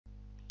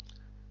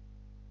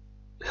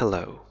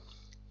Hello.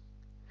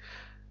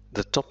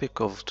 The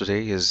topic of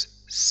today is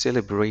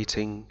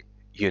celebrating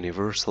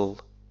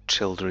Universal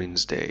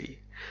Children's Day.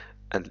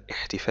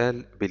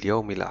 الاحتفال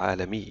باليوم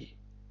العالمي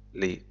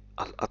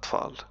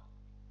للأطفال.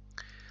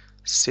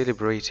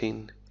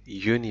 Celebrating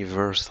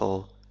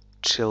Universal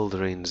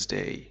Children's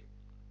Day.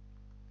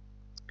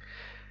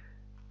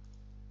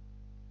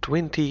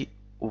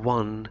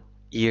 21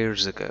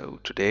 years ago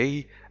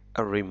today,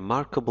 a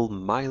remarkable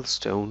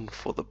milestone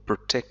for the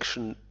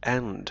protection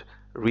and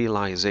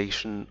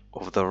realization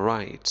of the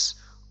rights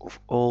of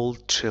all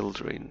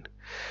children,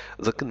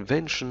 the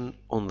Convention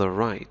on the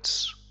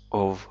Rights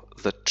of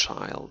the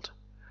Child,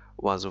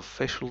 was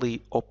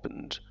officially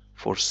opened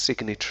for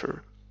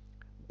signature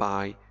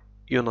by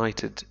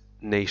United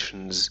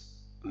Nations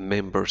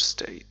member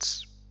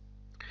states.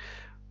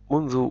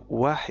 منذ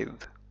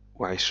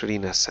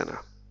 21 سنة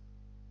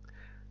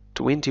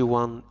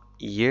 21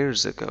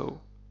 years ago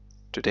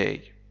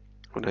today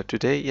هنا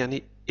today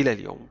يعني إلى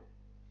اليوم.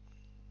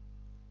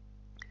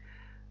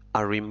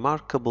 A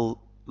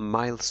remarkable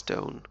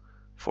milestone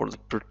for the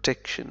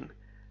protection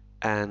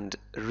and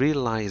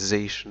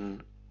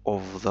realization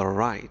of the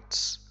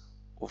rights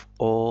of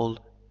all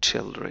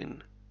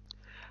children.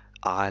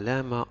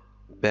 علامة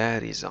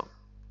بارزة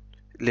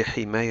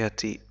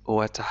لحماية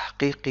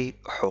وتحقيق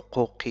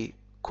حقوق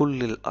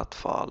كل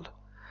الأطفال.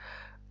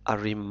 A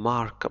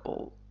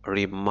remarkable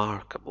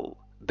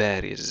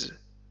بارز.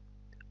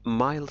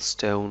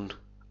 Milestone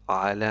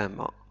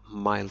علامة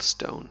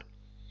milestone.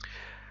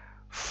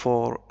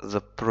 For the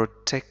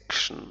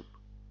protection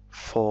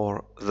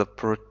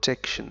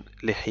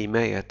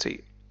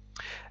لحماية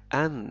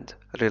and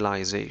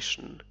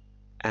realization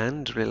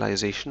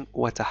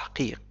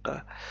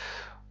وتحقيق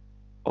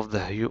of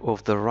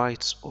the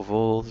rights of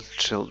all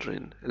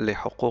children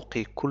لحقوق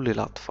كل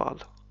الأطفال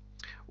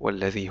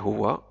والذي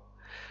هو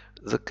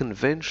the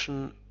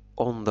Convention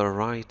on the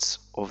Rights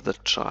of the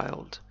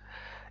Child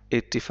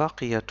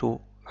اتفاقية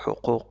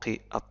حقوق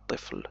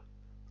الطفل.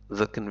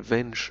 The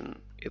convention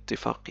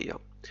اتفاقية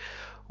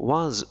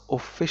was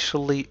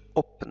officially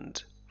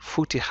opened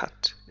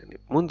فتحت يعني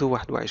منذ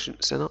 21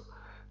 سنة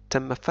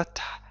تم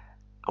فتح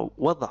أو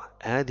وضع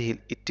هذه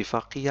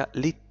الاتفاقية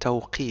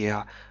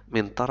للتوقيع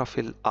من طرف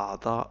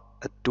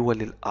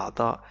الدول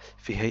الأعضاء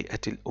في هيئة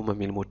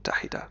الأمم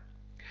المتحدة.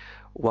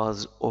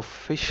 Was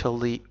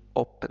officially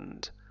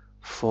opened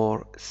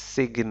for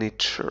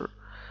signature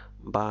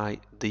by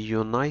the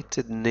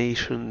United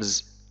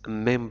Nations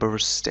member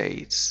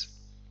states.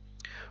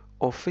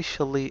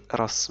 Officially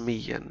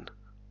رسميا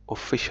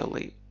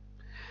officially.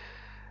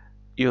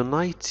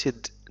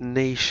 United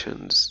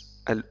Nations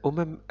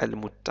الأمم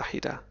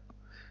المتحدة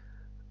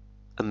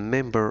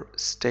member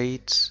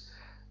states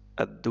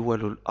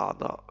الدول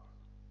الأعضاء.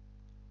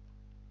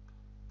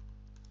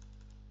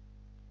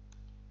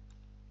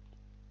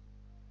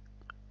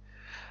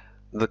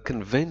 The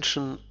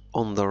Convention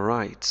on the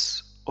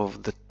Rights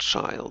of the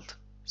Child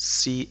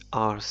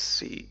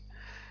CRC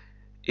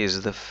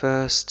is the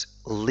first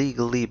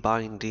legally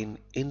binding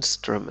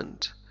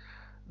instrument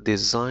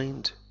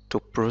designed to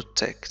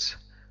protect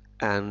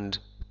and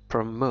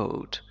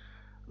promote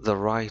the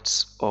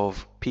rights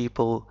of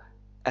people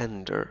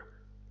under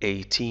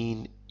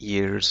 18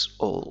 years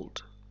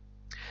old.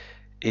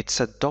 Its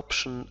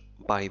adoption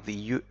by the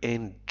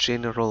UN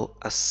General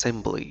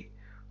Assembly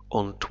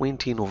on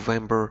 20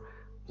 November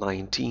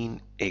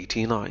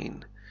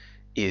 1989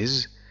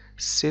 is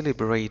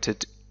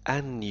celebrated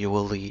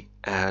annually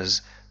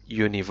as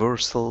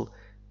Universal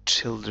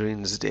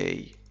Children's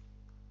Day.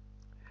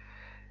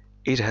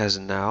 It has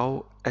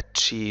now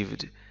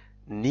achieved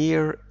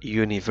near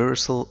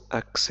universal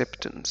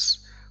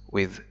acceptance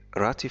with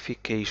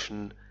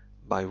ratification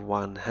by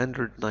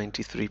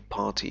 193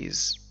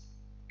 parties.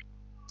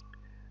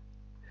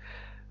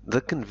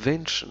 The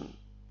Convention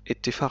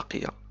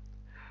اتفاقية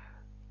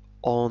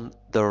on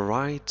the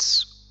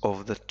Rights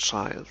of the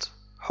Child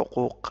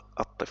حقوق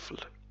الطفل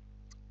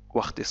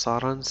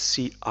واختصارا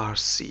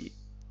CRC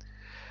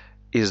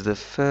is the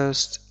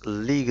first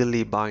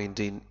legally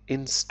binding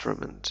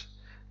instrument.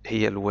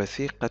 هي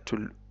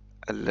الوثيقة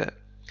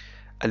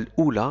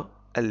الأولى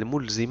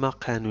الملزمة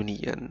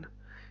قانونيا.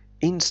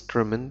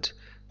 Instrument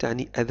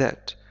تعني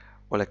أداة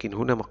ولكن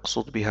هنا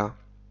مقصود بها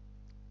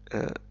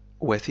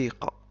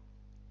وثيقة.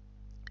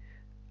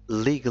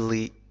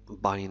 Legally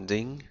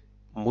binding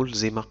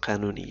ملزمة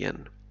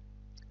قانونيا.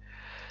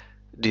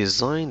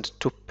 Designed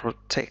to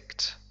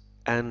protect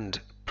and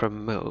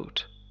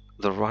promote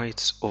the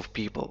rights of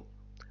people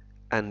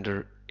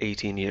under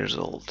 18 years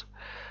old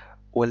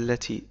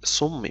والتي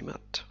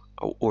صممت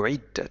أو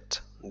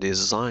أعدت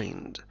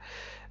designed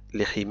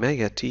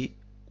لحماية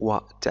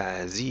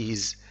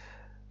وتعزيز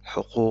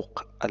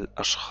حقوق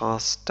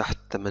الأشخاص تحت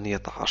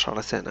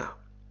 18 سنة.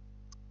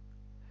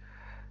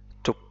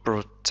 To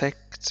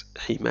protect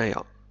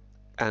حماية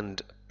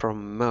and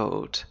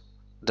promote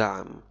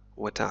دعم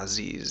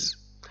وتعزيز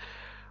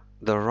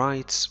the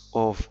rights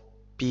of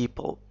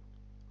people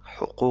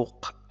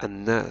حقوق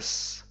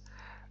الناس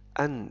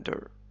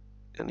under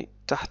يعني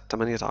تحت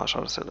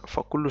 18 سنة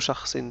فكل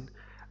شخص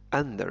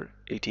under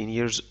 18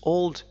 years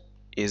old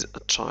is a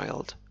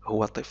child.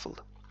 هو طفل.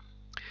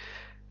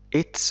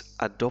 Its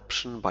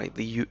adoption by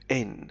the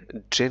UN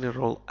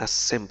General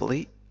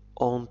Assembly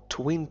on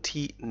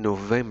 20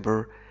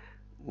 November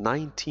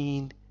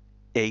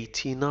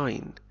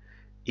 1989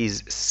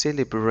 is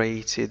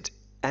celebrated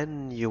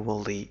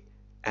annually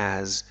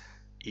as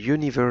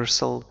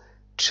Universal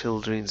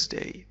Children's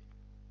Day.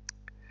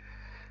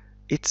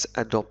 Its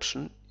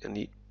adoption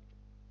يعني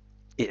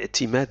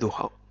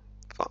اعتمادها،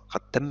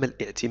 فقد تم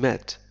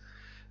الاعتماد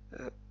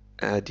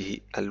هذه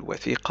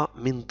الوثيقة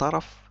من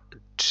طرف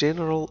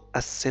General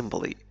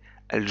Assembly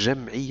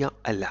الجمعية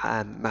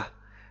العامة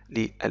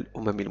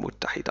للأمم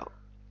المتحدة.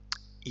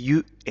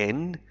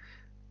 UN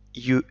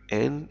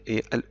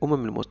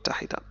الأمم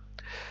المتحدة.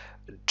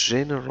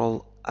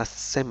 General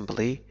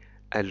Assembly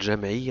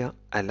الجمعية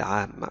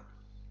العامة.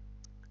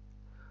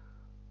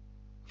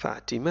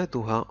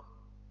 فاعتمادها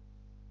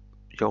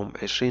يوم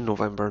 20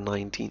 نوفمبر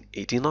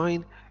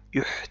 1989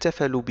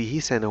 يحتفل به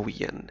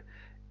سنويا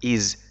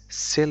is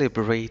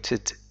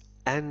celebrated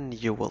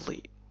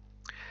annually.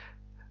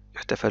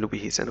 يحتفل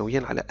به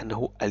سنويا على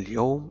أنه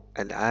اليوم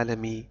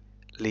العالمي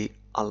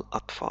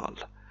للأطفال.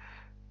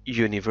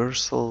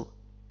 Universal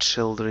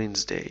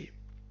Children's Day.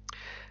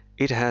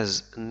 It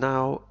has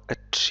now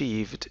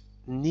achieved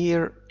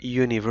near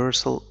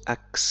universal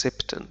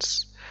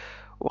acceptance.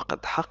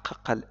 وقد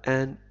حقق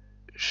الآن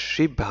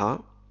شبه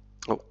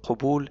أو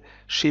قبول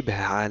شبه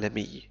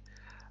عالمي.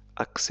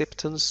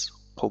 Acceptance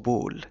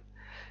قبول.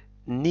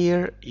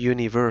 Near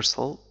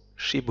universal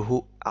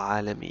شبه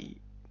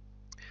عالمي.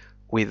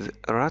 With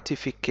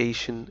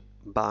ratification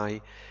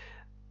by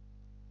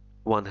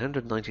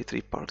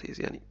 193 parties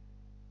يعني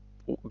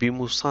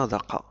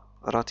بمصادقة.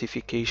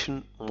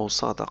 ratification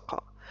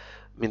مصادقة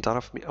من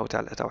طرف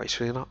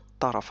 123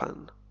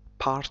 طرفا.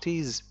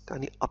 parties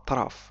يعني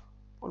أطراف،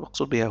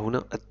 والمقصود بها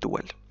هنا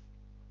الدول.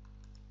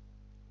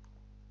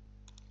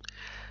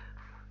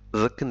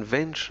 The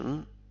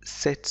convention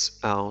sets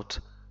out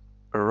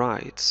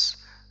rights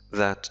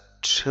that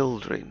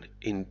children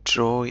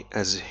enjoy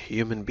as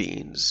human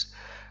beings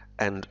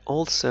and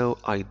also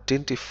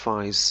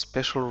identifies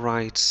special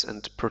rights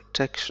and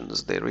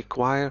protections they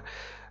require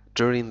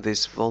during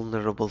this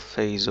vulnerable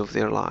phase of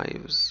their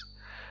lives.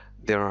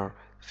 There are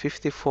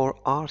 54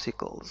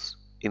 articles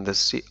in the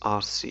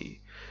CRC.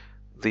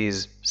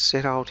 These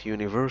set out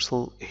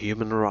universal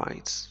human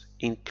rights,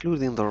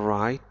 including the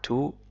right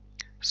to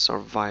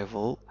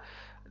survival,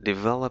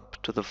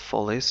 develop to the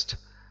fullest,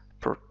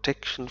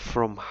 protection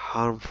from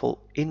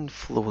harmful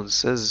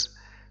influences,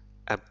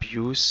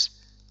 abuse,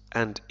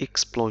 and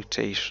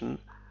exploitation.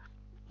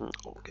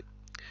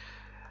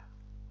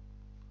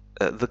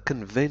 The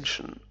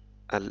convention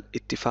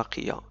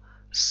الاتفاقية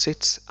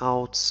sets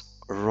out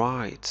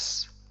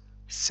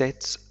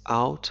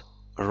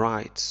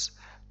rights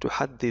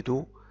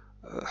تحدد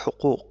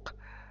حقوق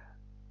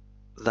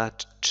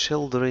that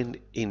children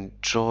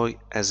enjoy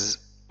as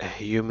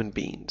human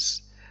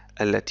beings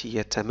التي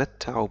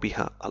يتمتع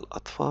بها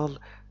الأطفال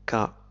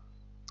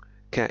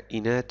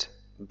ككائنات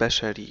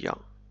بشرية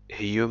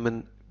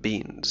human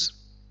beings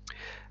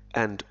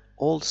and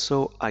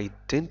also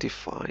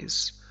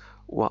identifies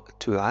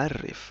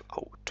وتعرف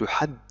أو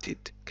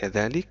تحدد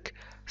كذلك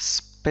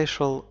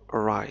special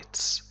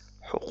rights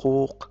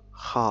حقوق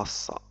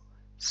خاصة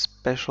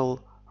special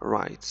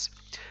rights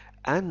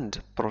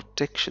and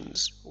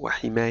protections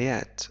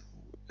وحمايات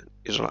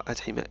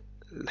إجراءات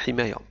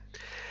الحماية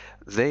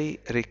they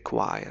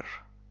require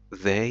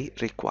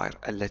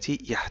التي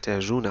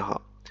يحتاجونها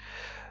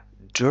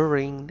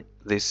during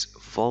this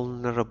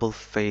vulnerable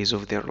phase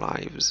of their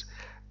lives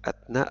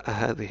أثناء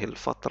هذه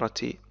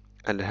الفترة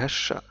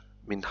الهشة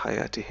من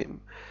حياتهم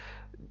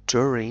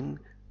during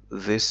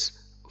this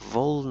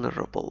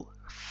vulnerable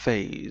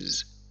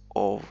phase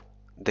of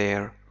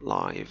their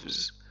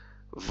lives.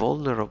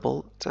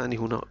 vulnerable تعني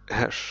هنا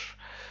هش،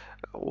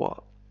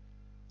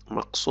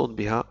 ومقصود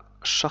بها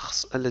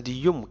الشخص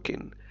الذي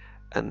يمكن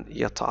أن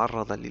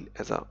يتعرض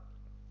للأذى،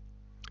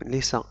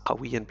 ليس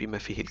قويا بما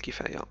فيه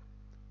الكفاية.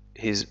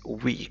 he's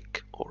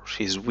weak or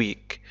she's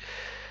weak.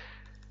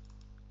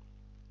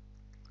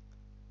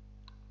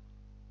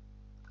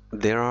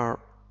 There are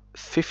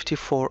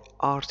 54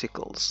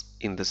 articles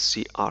in the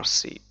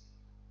CRC.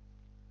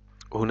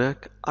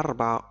 هناك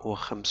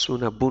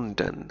 54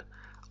 بندا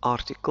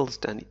articles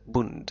يعني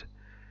بند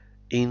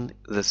in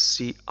the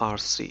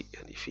CRC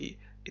يعني في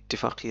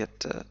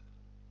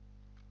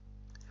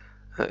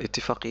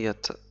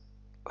اتفاقية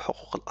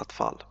حقوق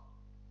الأطفال.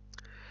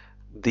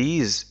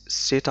 These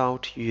set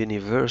out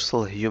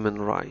universal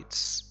human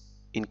rights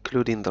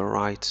including the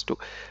rights to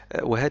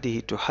وهذه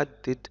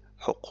تحدد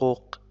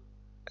حقوق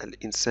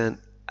الإنسان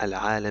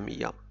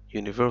العالمية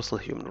universal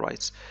human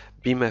rights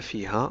بما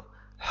فيها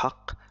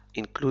حق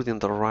including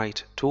the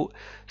right to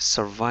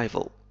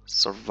survival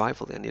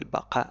يعني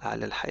البقاء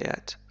على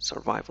الحياة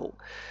survival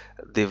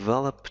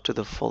develop to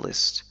the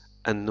fullest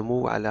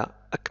النمو على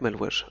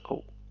أكمل وجه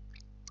أو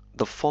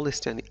the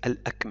fullest يعني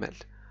الأكمل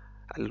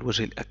على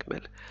الوجه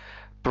الأكمل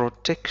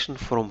protection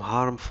from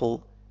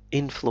harmful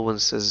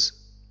influences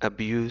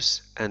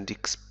abuse and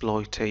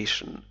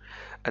exploitation.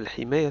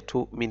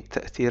 الحماية من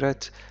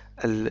تأثيرات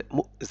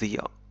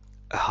المؤذية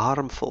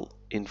harmful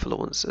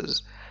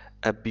influences.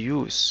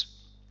 abuse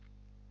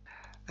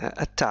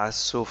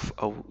التعسف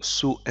أو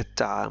سوء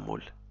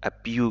التعامل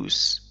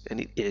abuse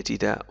يعني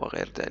الاعتداء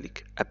وغير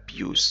ذلك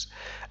abuse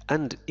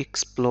and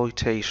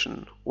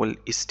exploitation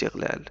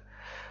والاستغلال.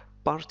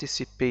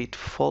 participate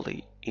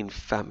fully in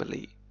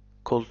family,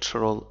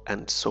 cultural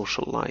and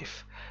social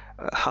life.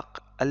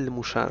 حق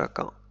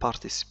المشاركة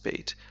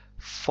participate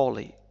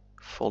fully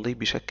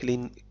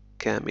بشكل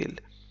كامل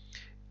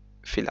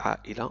في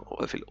العائلة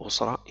وفي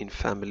الأسرة in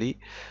family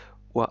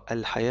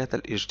والحياة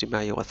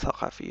الاجتماعية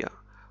والثقافية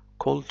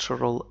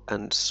cultural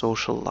and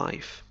social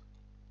life.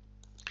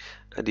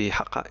 هذه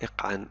حقائق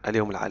عن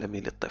اليوم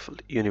العالمي للطفل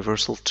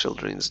Universal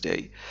Children's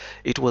Day.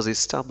 It was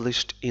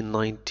established in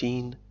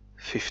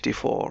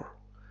 1954.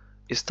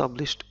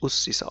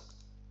 أسس.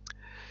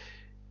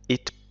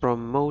 It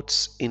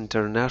promotes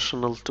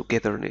international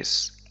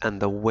togetherness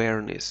and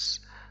awareness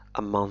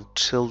among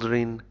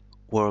children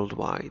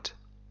worldwide.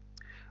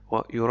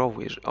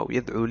 ويروج أو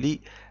يدعو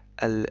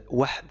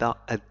للوحدة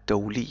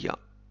الدولية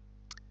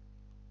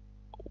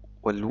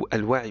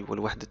والوعي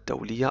والوحدة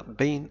الدولية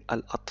بين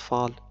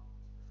الأطفال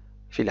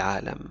في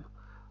العالم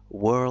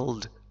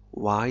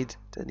worldwide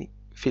يعني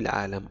في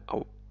العالم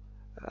أو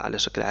على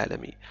شكل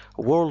عالمي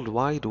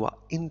worldwide و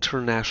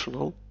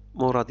international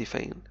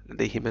مرادفين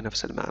لديهما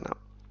نفس المعنى.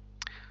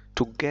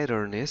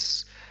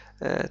 togetherness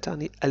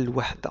تعني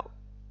الوحدة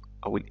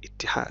أو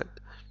الاتحاد.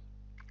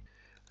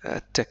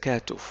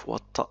 التكاتف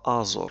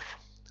والتآزر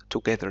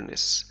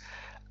togetherness.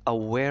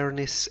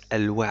 awareness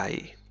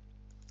الوعي.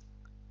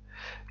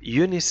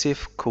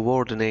 UNICEF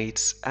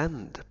coordinates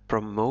and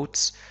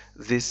promotes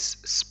this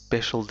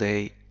special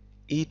day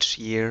each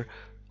year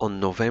on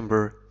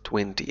November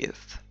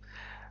 20th.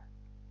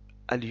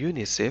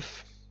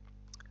 اليونيسيف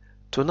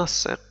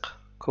تنسق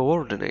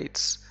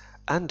coordinates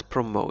and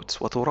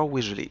promotes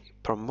وتروج لي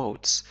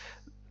promotes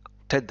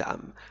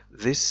تدعم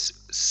this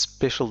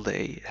special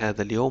day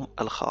هذا اليوم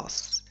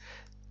الخاص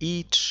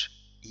each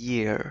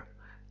year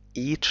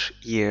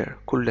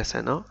كل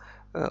سنة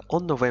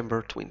on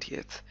November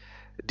 20th.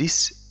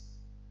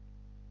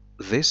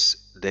 This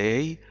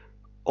day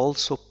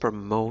also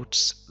promotes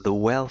the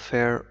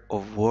welfare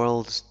of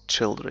world's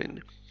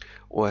children.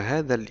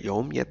 وهذا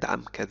اليوم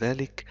يدعم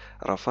كذلك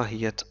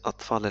رفاهية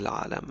أطفال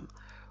العالم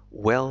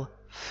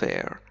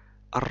welfare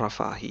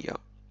الرفاهية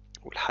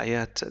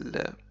والحياة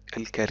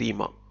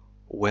الكريمة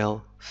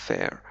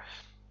welfare.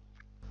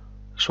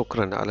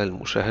 شكرا على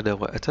المشاهدة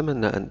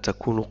وأتمنى أن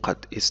تكونوا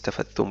قد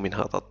استفدتم من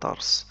هذا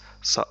الدرس.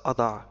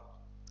 سأضع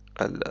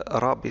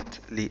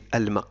الرابط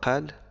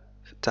للمقال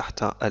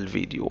تحت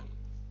الفيديو.